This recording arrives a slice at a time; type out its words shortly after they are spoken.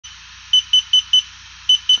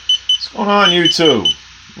What's going on, YouTube?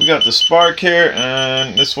 We got the spark here,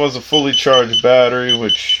 and this was a fully charged battery,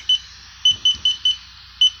 which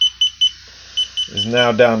is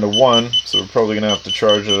now down to 1, so we're probably going to have to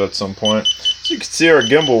charge it at some point. So you can see our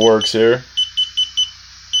gimbal works here.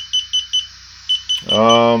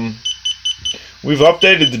 We've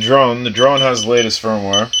updated the drone. The drone has the latest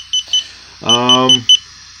firmware.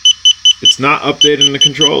 It's not updating the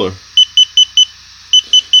controller.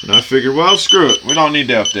 And I figured, well, screw it. We don't need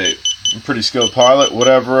to update. I'm a pretty skilled pilot.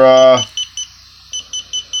 Whatever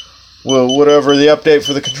the update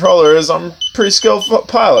for the controller is, I'm a pretty skilled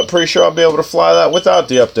pilot. Pretty sure I'll be able to fly that without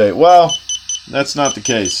the update. Well, that's not the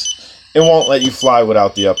case. It won't let you fly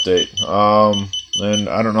without the update. And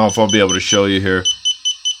I don't know if I'll be able to show you here.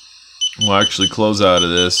 We'll actually close out of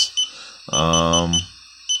this.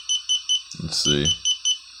 Let's see.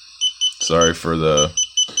 Sorry for the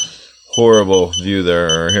horrible view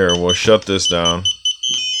there. Here, we'll shut this down.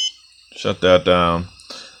 Shut that down.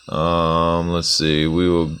 Let's see. We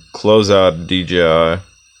will close out DJI.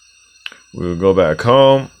 We will go back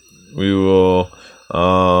home. We will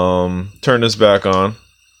turn this back on.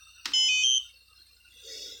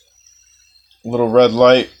 Little red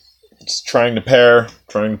light. It's trying to pair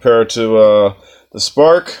to the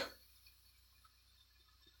spark.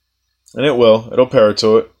 And it will. It'll pair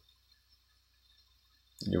to it.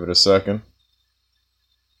 Give it a second.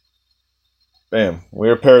 Bam. We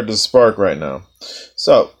are paired to the spark right now.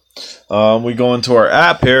 So, we go into our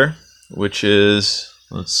app here, which is,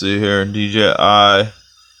 let's see here, DJI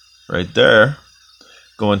right there.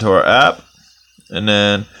 Go into our app, and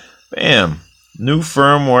then, bam. New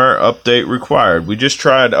firmware update required. We just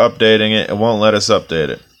tried updating it. It won't let us update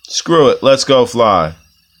it. Screw it. Let's go fly.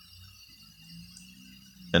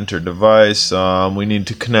 Enter device. We need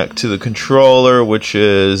to connect to the controller, which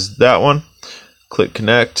is that one. Click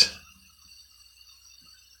connect.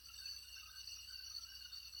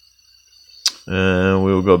 And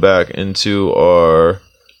we will go back into our...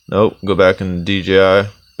 Nope. Go back in DJI.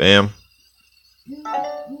 Bam.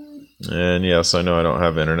 And yes, I know I don't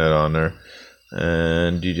have internet on there.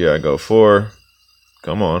 And DJI Go 4.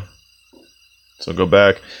 Come on. So go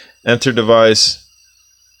back. Enter device.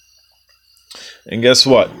 And guess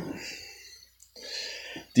what?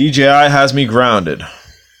 DJI has me grounded.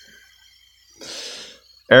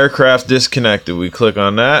 Aircraft disconnected. We click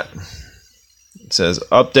on that. It says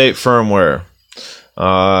update firmware.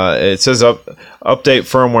 It says update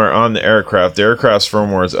firmware on the aircraft. The aircraft's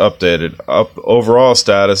firmware is updated. Overall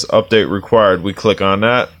status update required. We click on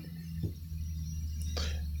that.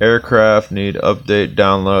 Aircraft need update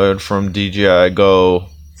download from DJI Go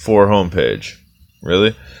 4 homepage.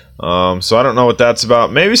 Really? So I don't know what that's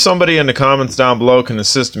about. Maybe somebody in the comments down below can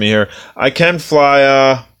assist me here. I can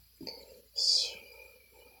fly,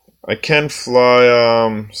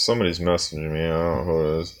 somebody's messaging me. I don't know who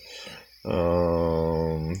it is.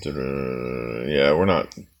 Yeah, we're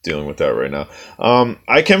not dealing with that right now.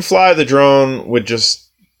 I can fly the drone with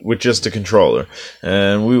just a controller.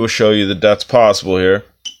 And we will show you that that's possible here.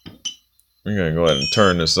 We're going to go ahead and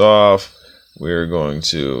turn this off. We're going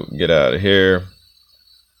to get out of here.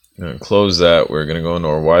 We're going to close that. We're going to go into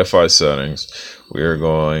our Wi-Fi settings. We're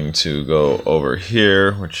going to go over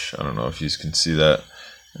here, which I don't know if you can see that.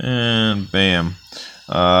 And bam.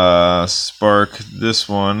 Spark this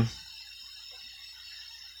one.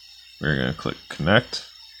 We're going to click connect.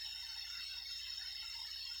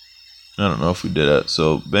 I don't know if we did that.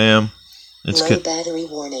 So bam. It's low battery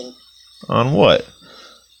warning. On what?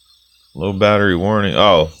 Low battery warning.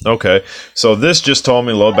 Oh, okay. So this just told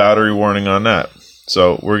me low battery warning on that.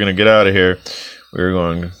 So we're going to get out of here. We're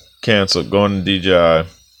going to cancel. Going to DJI.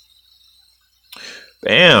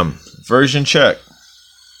 Bam. Version check.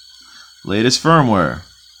 Latest firmware.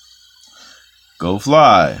 Go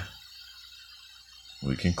fly.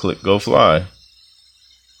 We can click go fly.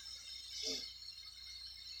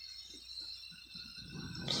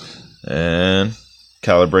 And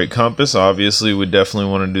calibrate compass. Obviously, we definitely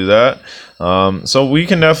want to do that. So we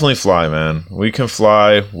can definitely fly, man. We can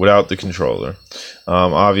fly without the controller.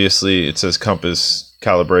 Obviously, it says compass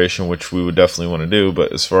calibration, which we would definitely want to do.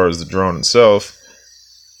 But as far as the drone itself,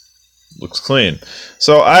 looks clean.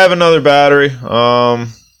 So I have another battery.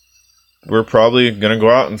 We're probably going to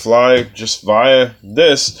go out and fly just via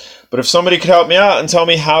this. But if somebody could help me out and tell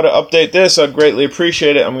me how to update this, I'd greatly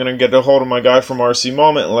appreciate it. I'm going to get a hold of my guy from RC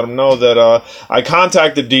Moment and let him know that I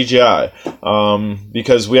contacted DJI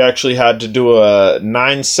because we actually had to do a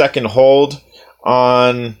 9-second hold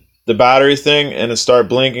on the battery thing and it start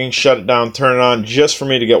blinking, shut it down, turn it on, just for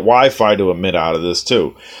me to get Wi-Fi to emit out of this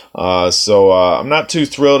too. So I'm not too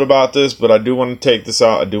thrilled about this, but I do want to take this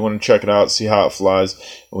out. I do want to check it out, see how it flies.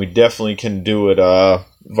 And we definitely can do it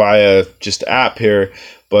via just app here,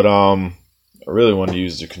 but I really wanted to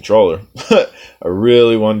use the controller. I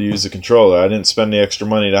really wanted to use the controller. I didn't spend the extra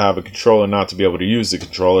money to have a controller not to be able to use the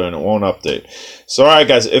controller, and it won't update. So alright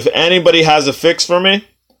guys, if anybody has a fix for me,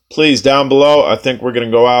 please, down below. I think we're going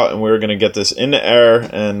to go out and we're going to get this in the air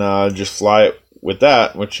and just fly it with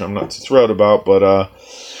that, which I'm not too thrilled about, but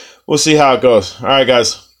we'll see how it goes. All right,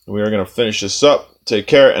 guys, we are going to finish this up. Take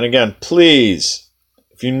care. And again, please,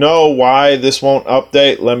 if you know why this won't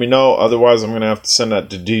update, let me know. Otherwise, I'm going to have to send that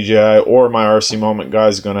to DJI, or my RC Moment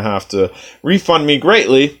guys are going to have to refund me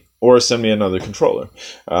greatly or send me another controller.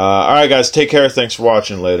 All right, guys, take care. Thanks for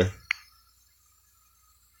watching. Later.